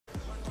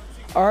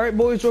Alright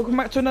boys, welcome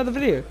back to another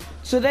video.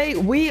 Today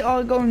we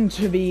are going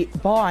to be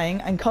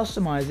buying and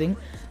customizing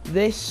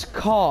this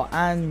car,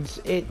 and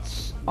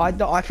it's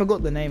I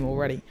forgot the name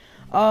already.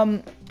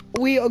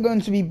 We are going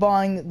to be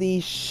buying the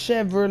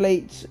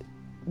Chevrolet,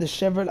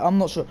 I'm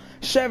not sure,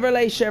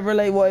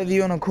 Chevrolet, whatever you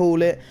want to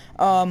call it,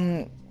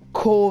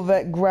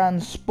 Corvette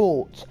Grand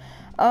Sport.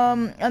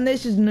 And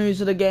this is new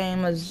to the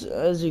game,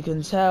 as you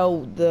can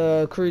tell.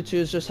 The Crew 2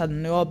 has just had a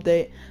new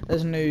update.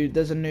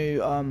 There's a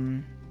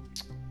new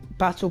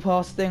battle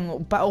pass,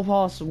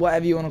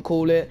 whatever you want to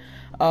call it.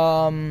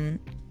 And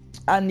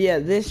yeah,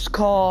 this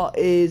car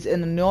is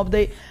in a new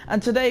update,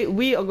 and today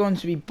we are going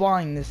to be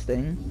buying this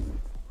thing.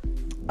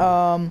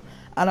 And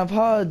I've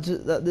heard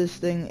that this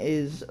thing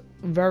is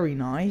very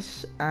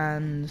nice,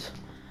 and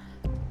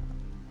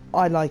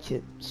I like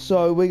it,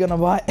 so we're gonna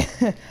buy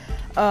it.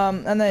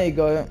 And there you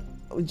go,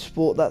 we just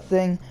bought that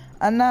thing,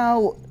 and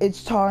now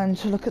it's time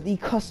to look at the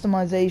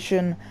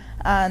customization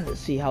and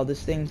see how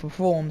this thing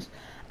performs.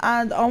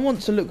 And I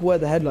want to look where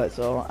the headlights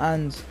are,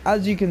 and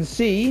as you can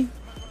see,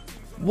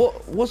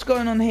 what's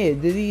going on here?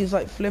 Did these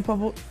like flip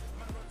up?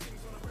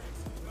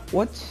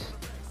 What?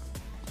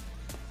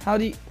 How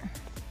do you?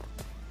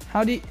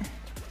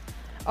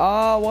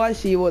 Oh, I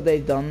see what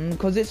they've done.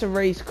 Because it's a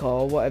race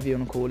car, whatever you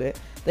want to call it,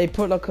 they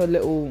put like a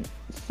little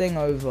thing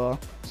over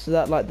so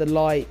that like the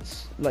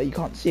lights, like you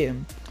can't see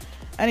them.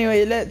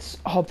 Anyway, let's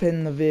hop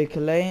in the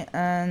vehicle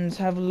and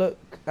have a look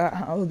at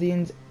how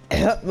the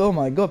oh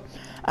my god,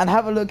 and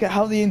have a look at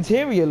how the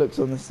interior looks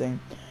on this thing.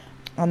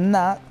 And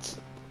that,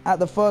 at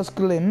the first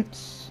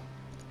glimpse,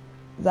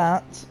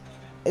 that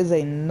is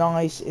a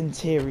nice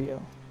interior.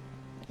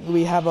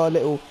 We have our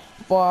little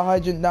fire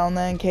hydrant down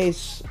there in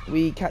case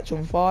we catch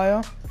on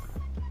fire,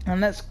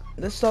 and let's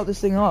start this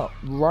thing up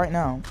right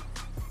now.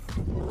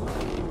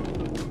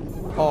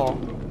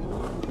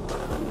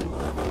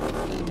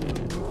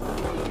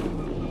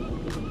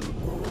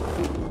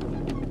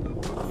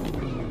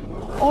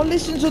 Oh,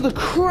 listen to the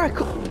crack.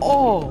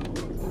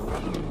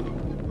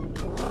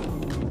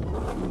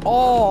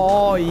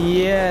 Oh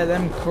yeah,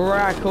 them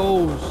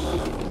crackles.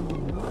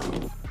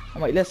 Oh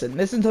wait,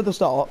 listen to the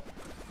start.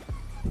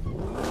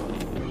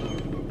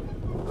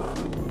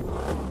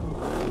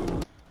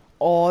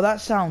 Oh, that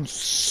sounds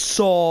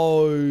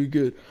so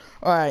good.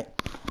 Alright,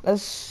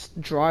 let's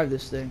drive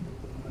this thing.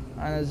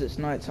 And as it's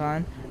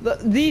nighttime,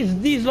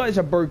 these lights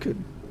are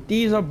broken.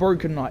 These are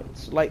broken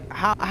lights. Like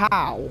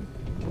how?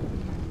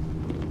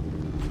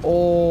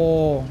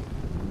 Oh.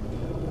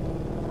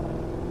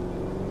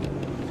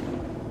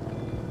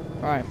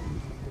 Alright.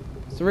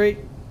 3,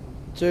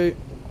 2,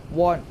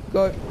 1,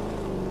 go.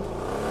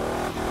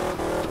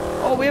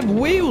 Oh, we have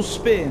wheel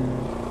spin.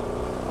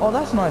 Oh,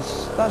 that's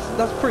nice.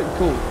 That's pretty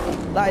cool.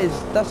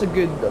 That's a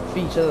good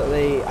feature that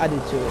they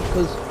added to it,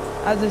 because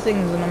as this thing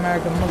is an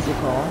American muscle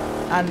car,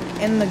 and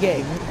in the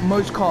game,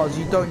 most cars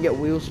you don't get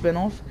wheel spin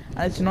off,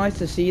 and it's nice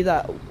to see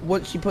that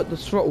once you put the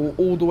throttle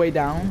all the way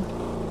down,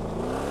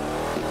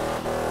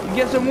 you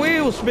get some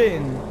wheel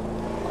spin.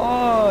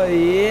 Oh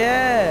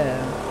yeah.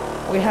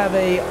 We have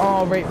a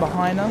R8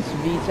 behind us,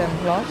 V10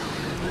 plus.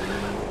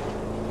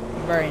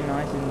 Very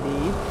nice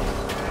indeed.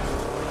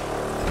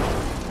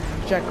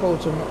 Jack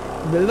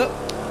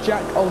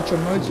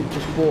Ultramotive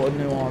just bought a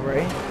new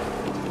R8,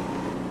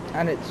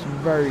 and it's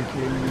very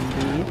clean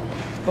indeed.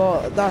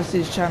 But that's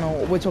his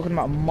channel. We're talking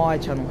about my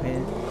channel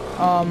here.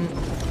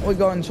 We're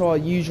going to our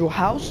usual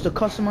house to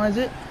customize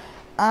it,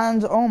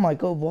 and oh my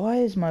god, why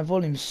is my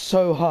volume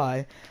so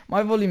high?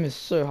 My volume is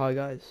so high,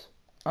 guys.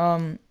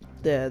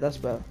 There, that's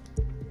better.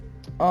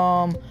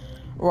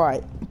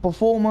 Right,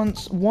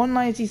 performance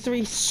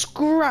 193.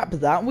 Scrap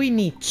that. We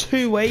need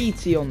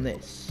 280 on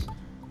this.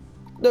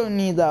 Don't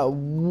need that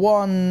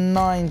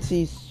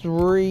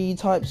 193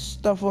 type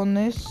stuff on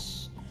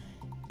this.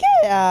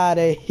 Get out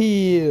of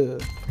here.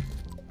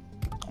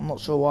 I'm not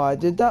sure why I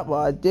did that, but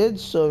I did,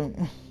 so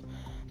I'm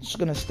just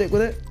gonna stick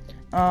with it.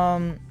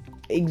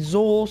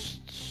 Exhaust,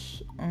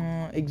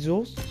 I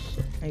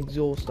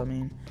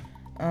mean.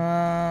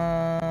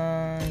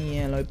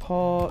 Yellow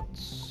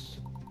parts.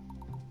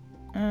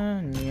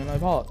 And yellow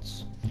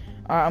parts.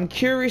 I'm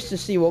curious to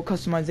see what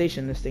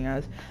customization this thing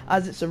has.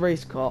 As it's a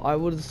race car, I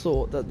would have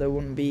thought that there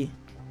wouldn't be.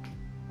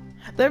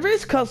 There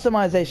is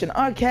customization.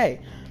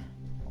 Okay.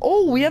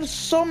 Oh, we have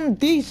some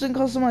decent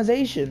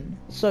customization.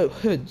 So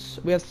hoods,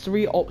 we have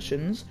 3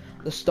 options: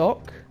 the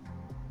stock,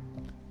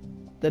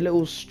 the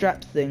little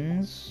strap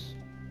things,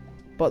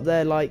 but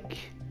they're like,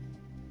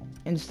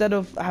 instead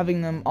of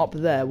having them up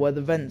there where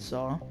the vents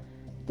are,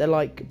 they're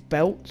like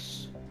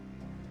belts.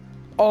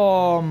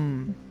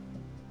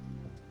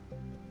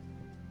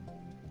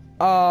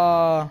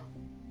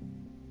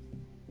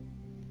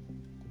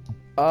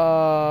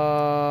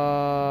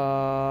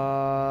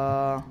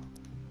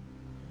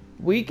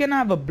 We can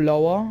have a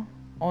blower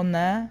on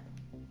there.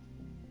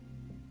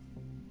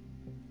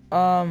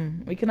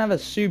 We can have a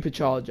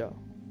supercharger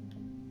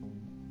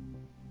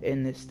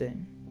in this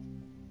thing.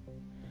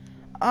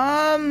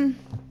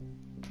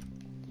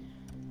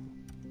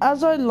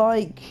 As I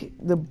like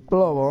the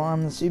blower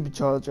and the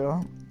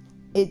supercharger,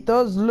 it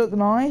does look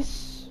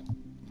nice.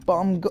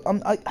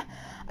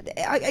 but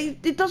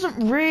it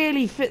doesn't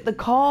really fit the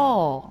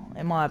car,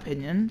 in my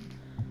opinion.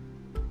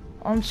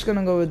 I'm just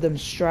gonna go with them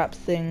strap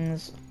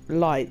things.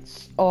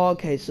 Lights. Oh,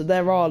 okay, so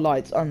there are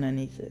lights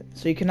underneath it.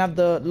 So you can have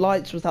the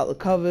lights without the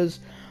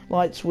covers,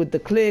 lights with the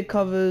clear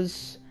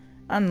covers,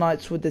 and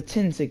lights with the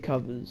tinted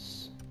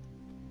covers.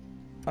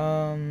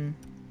 What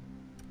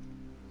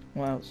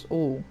else?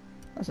 Oh,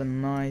 that's a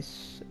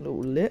nice little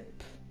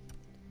lip.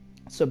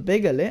 It's a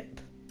bigger lip.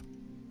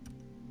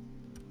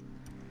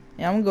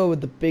 Yeah, I'm gonna go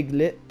with the big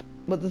lip.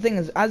 But the thing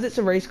is, as it's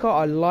a race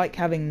car, I like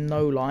having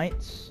no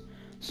lights,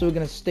 so we're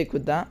gonna stick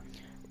with that.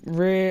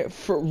 Rear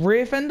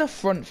fender,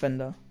 front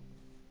fender.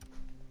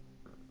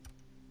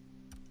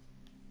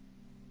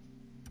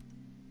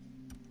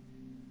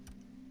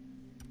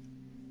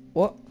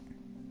 What?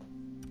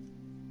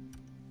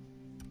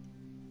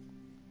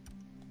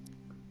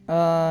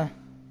 Oh,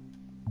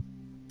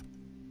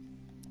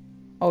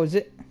 is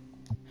it?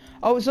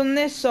 Oh, it's on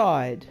this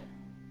side.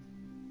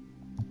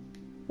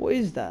 What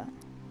is that?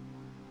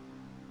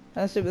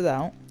 That's it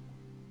without.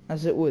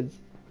 That's it with.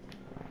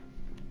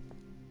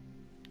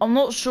 I'm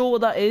not sure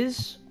what that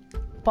is,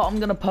 but I'm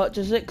gonna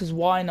purchase it because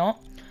why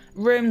not?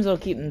 Rims, I'll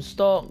keep them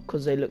stock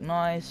because they look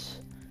nice.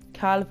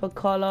 Caliper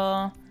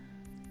color.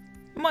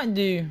 I might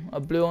do a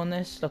blue on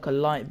this, like a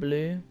light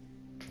blue,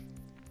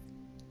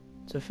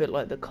 to fit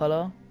like the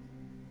color.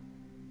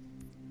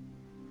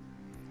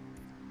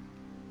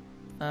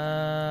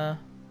 I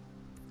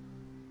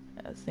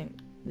think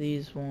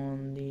these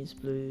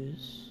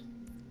blues.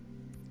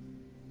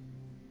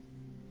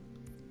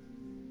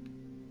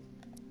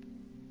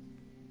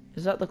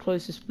 Is that the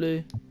closest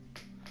blue?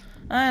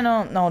 I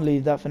know, I'll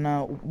leave that for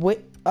now.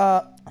 Wait,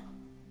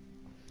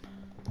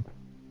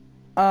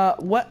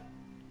 what?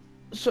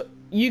 So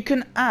you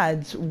can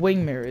add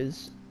wing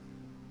mirrors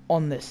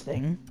on this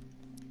thing.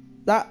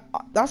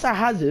 That's a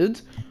hazard.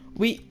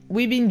 We've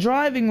been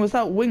driving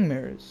without wing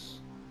mirrors.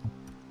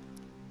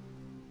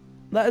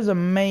 That is a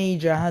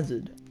major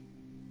hazard.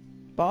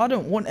 But I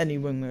don't want any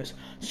wing mirrors.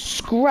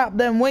 Scrap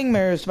them wing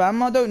mirrors,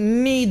 fam. I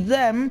don't need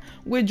them.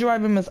 We're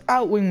driving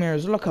without wing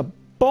mirrors. Look a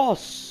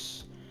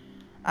boss.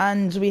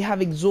 And we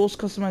have exhaust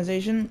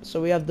customization.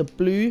 So we have the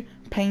blue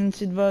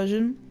painted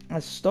version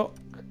as stock.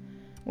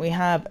 We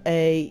have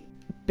a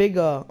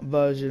bigger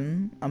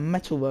version, a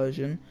metal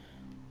version,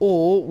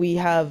 or we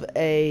have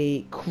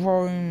a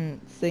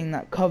chrome thing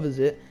that covers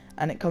it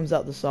and it comes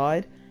out the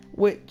side,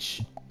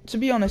 which, to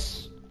be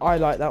honest, I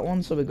like that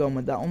one, so we're going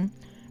with that one.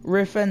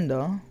 Rear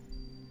fender.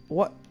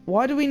 What?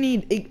 Why do we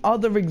need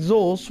other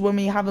exhausts when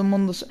we have them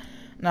on the...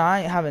 No,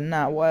 I ain't having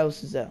that. What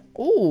else is there?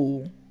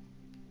 Ooh.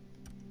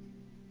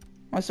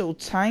 Nice little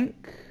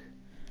tank.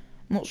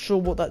 Not sure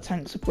what that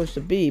tank's supposed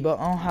to be, but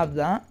I'll have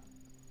that.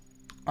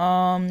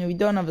 We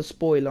don't have a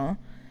spoiler.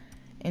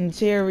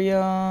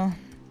 Interior.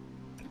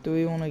 Do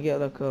we want to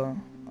get like a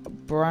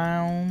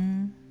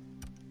brown?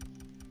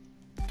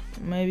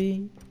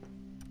 Maybe.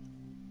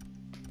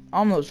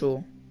 I'm not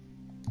sure.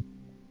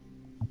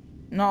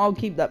 No, I'll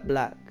keep that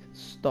black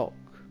stock.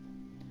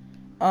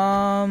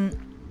 I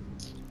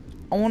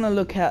want to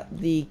look at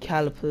the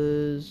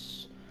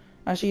calipers.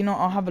 Actually, you know,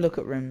 I'll have a look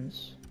at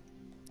rims.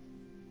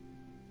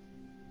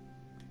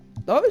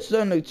 Those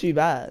don't look too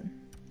bad.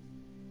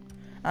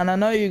 And I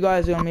know you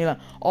guys are gonna be like,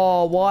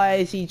 oh, why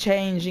is he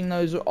changing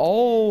those?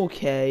 Oh,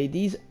 okay,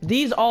 these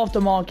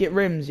aftermarket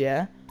rims,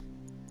 yeah,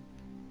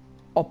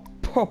 are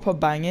proper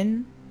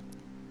banging.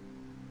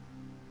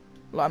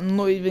 Like, I'm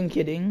not even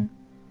kidding.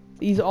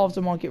 These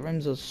aftermarket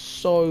rims are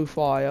so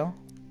fire.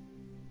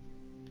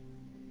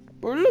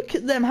 Bro, look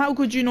at them. How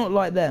could you not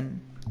like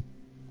them?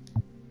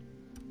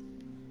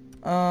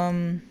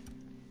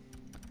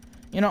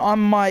 You know, I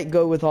might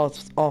go with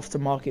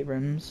aftermarket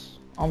rims.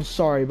 I'm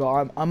sorry,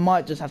 but I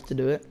might just have to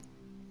do it.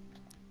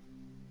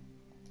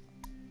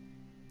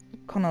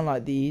 Kind of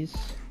like these.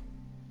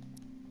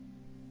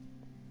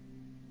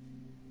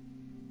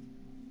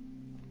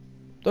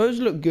 Those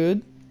look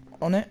good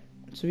on it,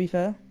 to be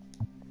fair.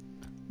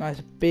 Nice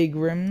big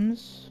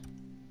rims.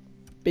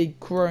 Big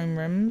chrome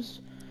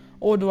rims.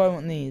 Or do I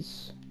want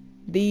these?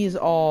 These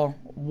are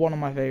one of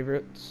my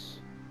favorites.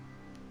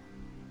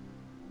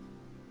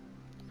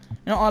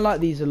 You know, I like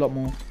these a lot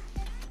more.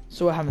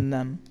 So we're having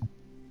them.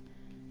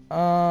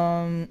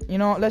 You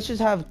know what, let's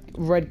just have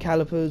red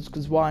calipers,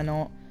 because why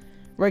not?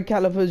 Red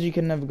calipers, you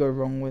can never go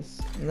wrong with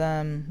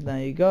them.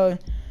 There you go.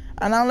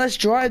 And now let's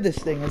drive this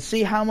thing and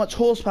see how much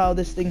horsepower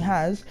this thing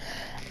has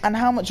and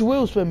how much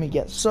wheel spin we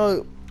get.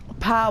 So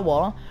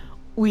power,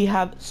 we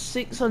have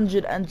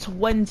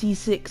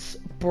 626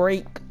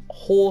 brake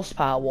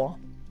horsepower.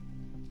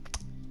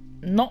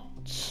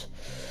 Not,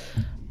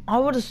 I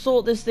would have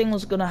thought this thing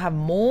was gonna have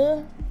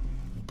more,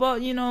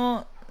 but you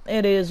know,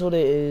 it is what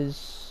it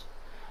is.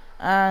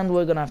 And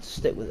we're gonna have to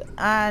stick with it.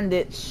 And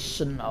it's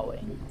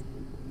snowing.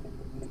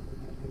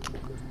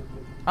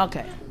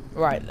 Okay,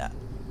 right.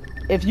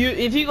 If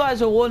you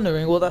guys are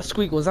wondering what that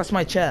squeak was, that's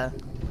my chair.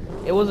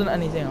 It wasn't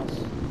anything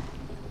else.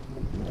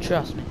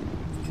 Trust me.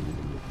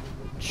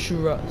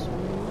 Trust me.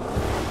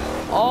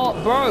 Oh,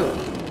 bro.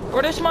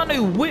 Bro, this is my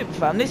new whip,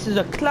 fam. This is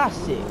a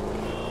classic.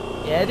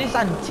 Yeah, this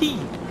antique.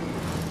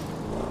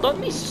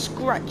 Don't be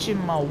scratching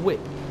my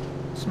whip.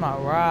 It's my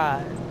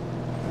ride.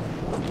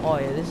 Oh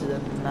yeah, this is a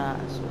nice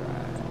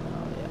ride.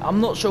 Oh, yeah. I'm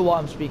not sure why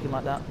I'm speaking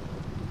like that.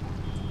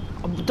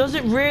 Does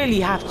it really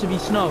have to be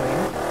snowing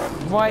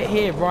right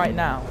here, right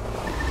now?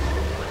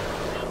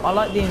 I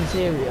like the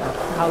interior.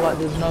 How like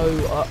there's no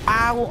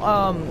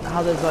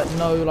how there's like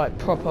no like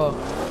proper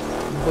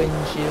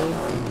windshield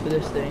for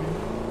this thing.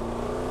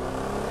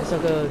 It's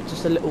like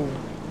just a little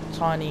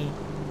tiny,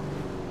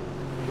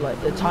 like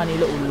a tiny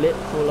little lip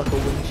for like a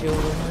windshield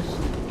almost.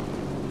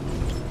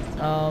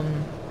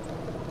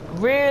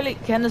 Really,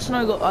 can the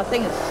snow go? I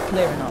think it's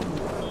clearing up.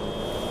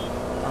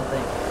 I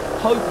think,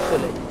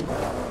 hopefully.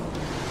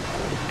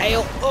 Hey,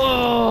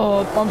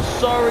 oh, I'm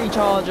sorry,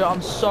 Charger.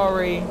 I'm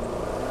sorry.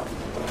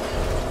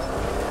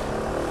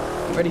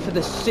 Ready for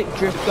the sick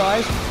drift,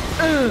 guys?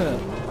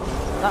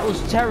 That was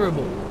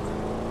terrible.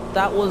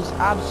 That was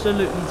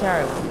absolutely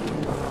terrible.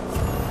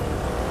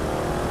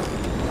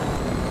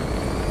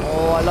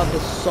 Oh, I love the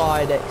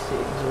side exit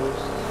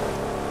exhaust.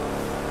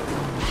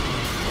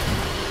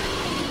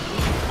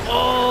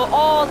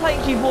 Oh,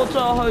 thank you,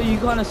 Tahoe. You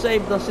kind of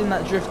saved us in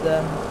that drift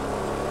there.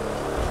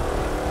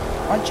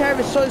 My chair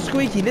is so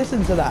squeaky.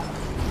 Listen to that.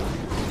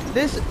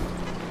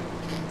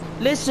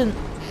 Listen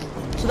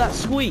to that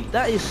squeak.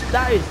 That is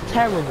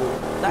terrible.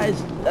 That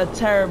is a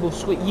terrible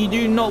squeak. You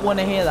do not want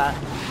to hear that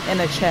in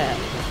a chair.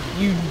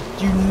 You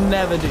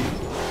never do.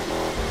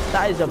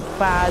 That is a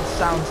bad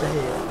sound to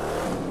hear.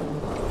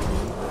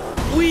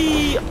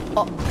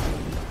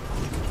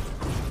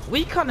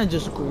 We kind of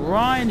just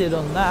grinded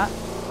on that.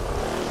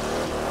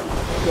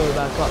 Go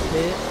back up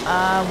here,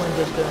 and we're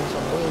just doing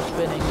some wheel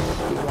spinning.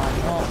 Why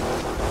not?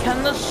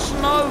 Can the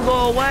snow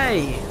go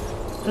away,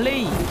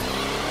 please?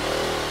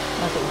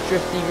 Nice little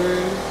drifty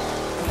groove.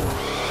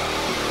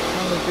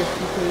 Another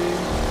drifty poo.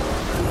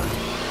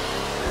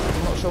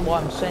 I'm not sure why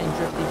I'm saying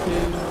drifty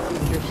poo,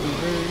 drifty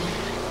groove.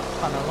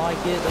 Kind of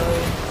like it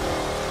though.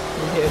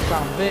 We hit a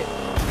Crown Vic.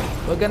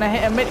 We're gonna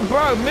hit a mini.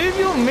 Bro, move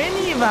your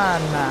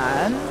minivan,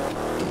 man.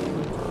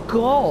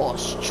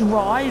 Gosh,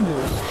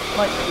 drivers.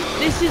 Like,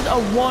 this is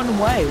a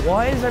one-way.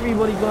 Why is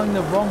everybody going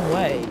the wrong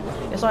way?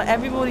 It's like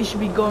everybody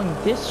should be going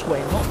this way,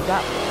 not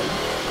that way.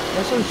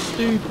 They're so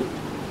stupid.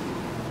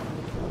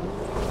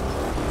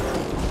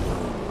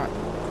 Right.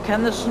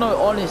 Can the snow,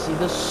 honestly,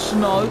 the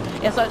snow,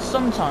 it's like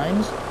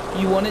sometimes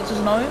you want it to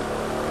snow,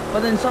 but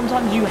then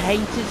sometimes you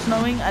hate it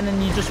snowing and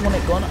then you just want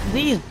it gone.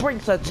 These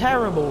bricks are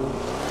terrible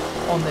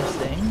on this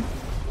thing.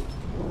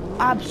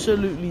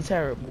 Absolutely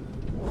terrible.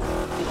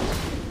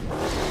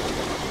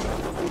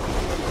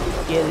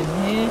 Get in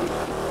here.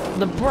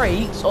 The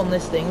brakes on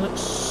this thing look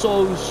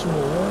so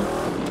small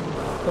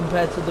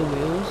compared to the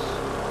wheels.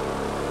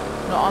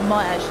 No, I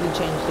might actually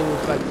change the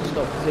wheels back to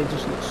stock because they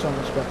just look so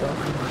much better.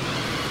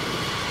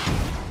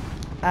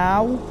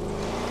 Ow.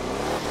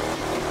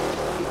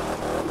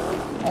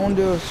 I want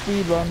to do a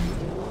speed run.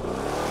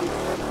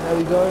 There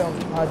we go.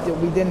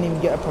 We didn't even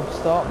get a proper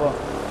start, but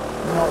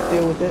we'll not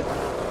deal with it.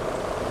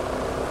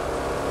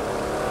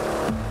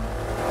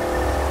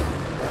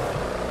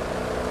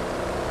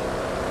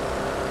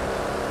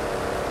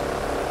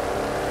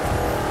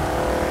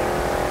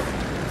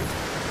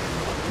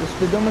 The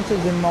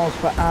speedometer's in miles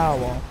per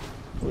hour,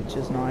 which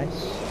is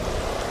nice.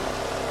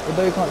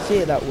 Although you can't see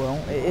it that well,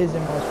 it is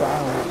in miles per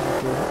hour, which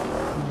is good.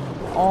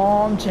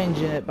 Oh, I'm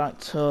changing it back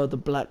to the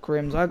black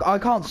rims. I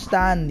can't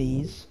stand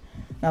these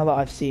now that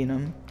I've seen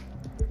them.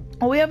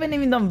 Oh, we haven't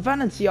even done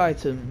vanity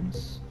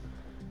items.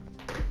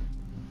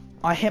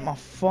 I hit my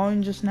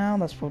phone just now.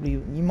 That's probably,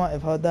 you might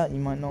have heard that, you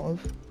might not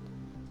have.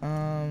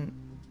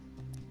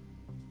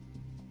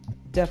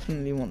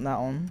 Definitely want that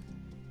on.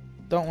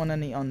 Don't want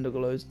any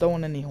underglows. Don't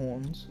want any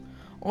horns.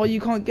 Oh, you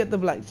can't get the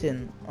black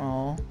tint.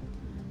 Oh.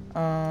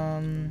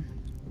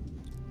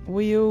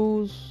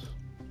 Wheels.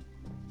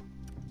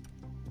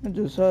 I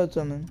just heard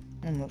something.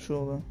 I'm not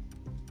sure though.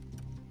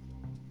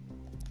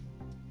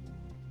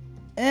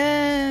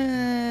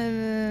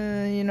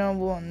 You know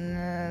what?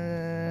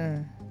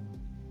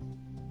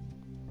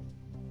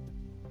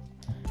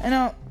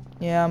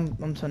 Yeah,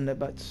 I'm turning it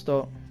back to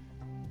stock.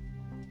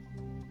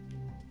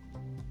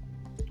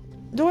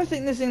 Do I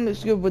think this thing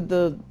looks good with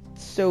the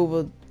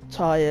silver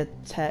tire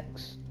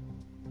text?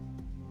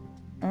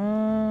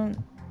 Why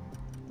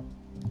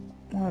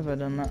have I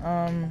done that?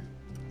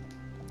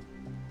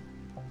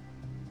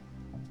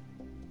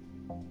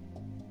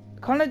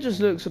 Kind of just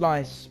looks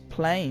nice,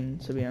 plain,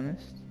 to be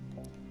honest.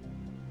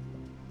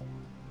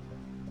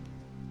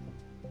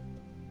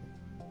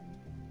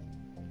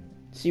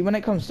 See, when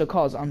it comes to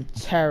cars, I'm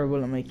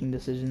terrible at making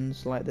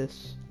decisions like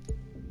this.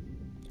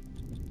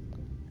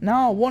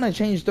 Now I want to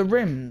change the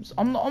rims.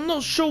 I'm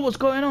not sure what's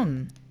going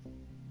on.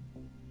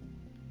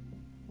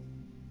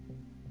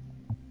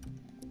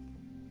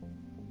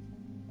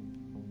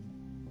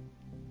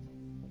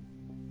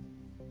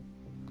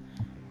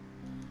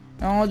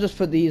 I'll just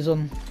put these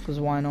on, because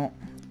why not?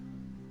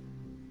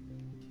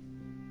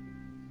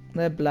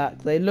 They're black.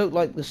 They look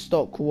like the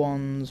stock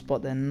ones,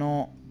 but they're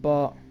not.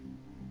 But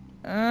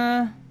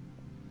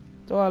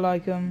Do I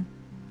like them?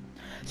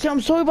 See,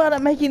 I'm so bad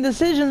at making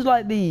decisions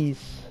like these.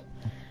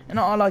 And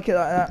I like it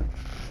like that.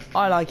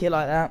 I like it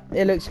like that.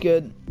 It looks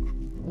good.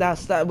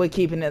 That's that. We're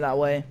keeping it that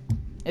way.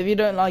 If you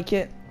don't like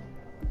it,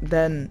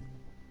 then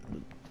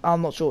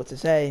I'm not sure what to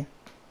say.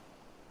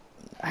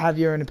 Have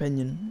your own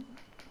opinion.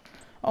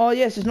 Oh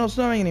yes, it's not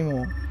snowing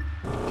anymore.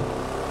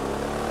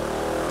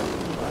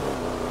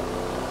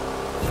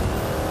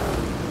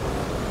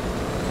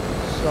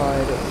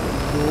 Side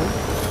exhaust,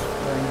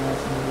 very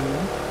nice and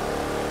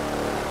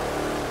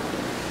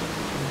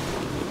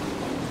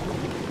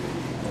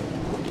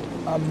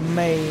clean.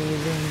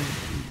 Amazing.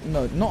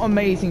 No, not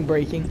amazing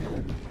braking.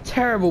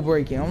 Terrible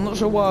braking. I'm not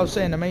sure why I was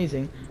saying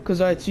amazing,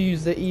 because I had to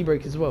use the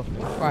e-brake as well.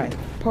 Right,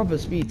 proper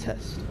speed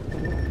test.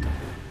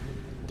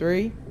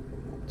 3,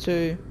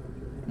 2,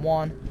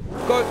 1,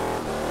 go!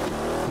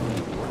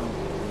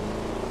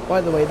 By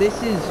the way,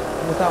 this is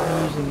without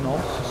me using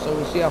NOS, so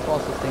we'll see how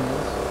fast this thing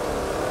is.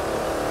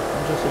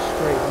 I'm just a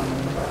straight one.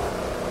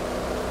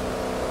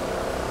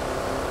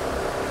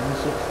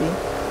 160,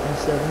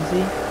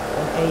 170,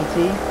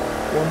 180,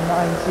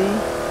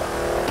 190.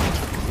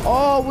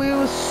 Oh, we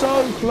were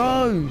so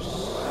close.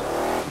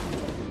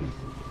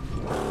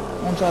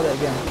 I'll try that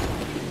again.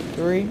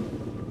 3,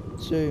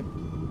 2,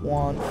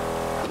 1.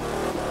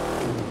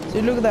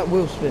 See, look at that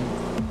wheel spin.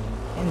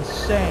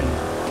 Insane.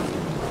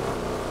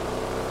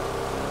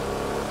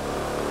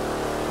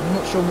 I'm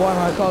not sure why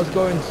my car's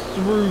going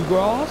through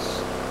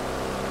grass,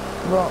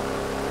 but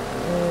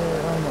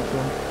I'm not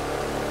sure.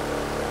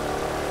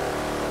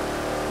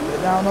 Hold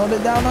it down, hold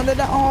it down, hold it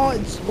down. Oh,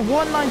 it's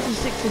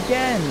 196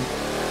 again.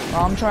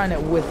 Oh, I'm trying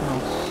it with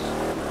NOS.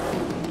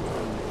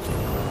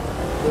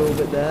 A little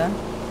bit there.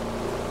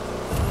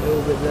 A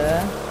little bit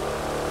there.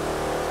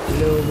 A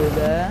little bit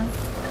there.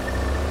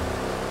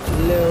 A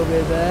little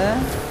bit there.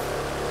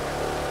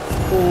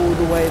 All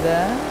the way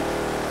there.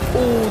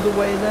 All the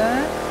way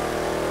there.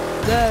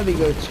 There we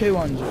go,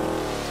 200.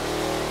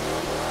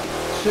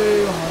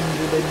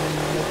 200 in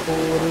the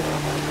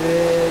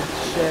 400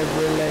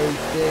 Chevrolet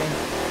thing.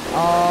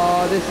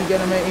 Oh, this is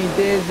gonna make me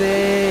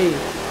dizzy.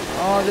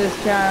 Oh, this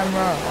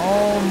camera.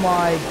 Oh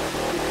my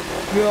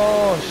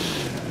gosh.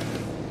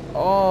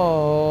 Oh,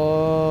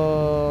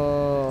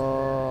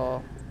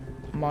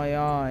 my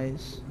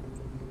eyes.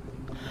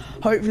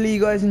 Hopefully you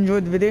guys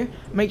enjoyed the video.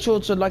 Make sure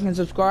to like and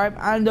subscribe.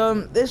 And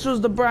this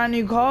was the brand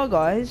new car,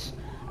 guys.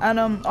 And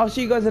I'll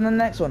see you guys in the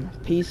next one.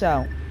 Peace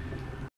out.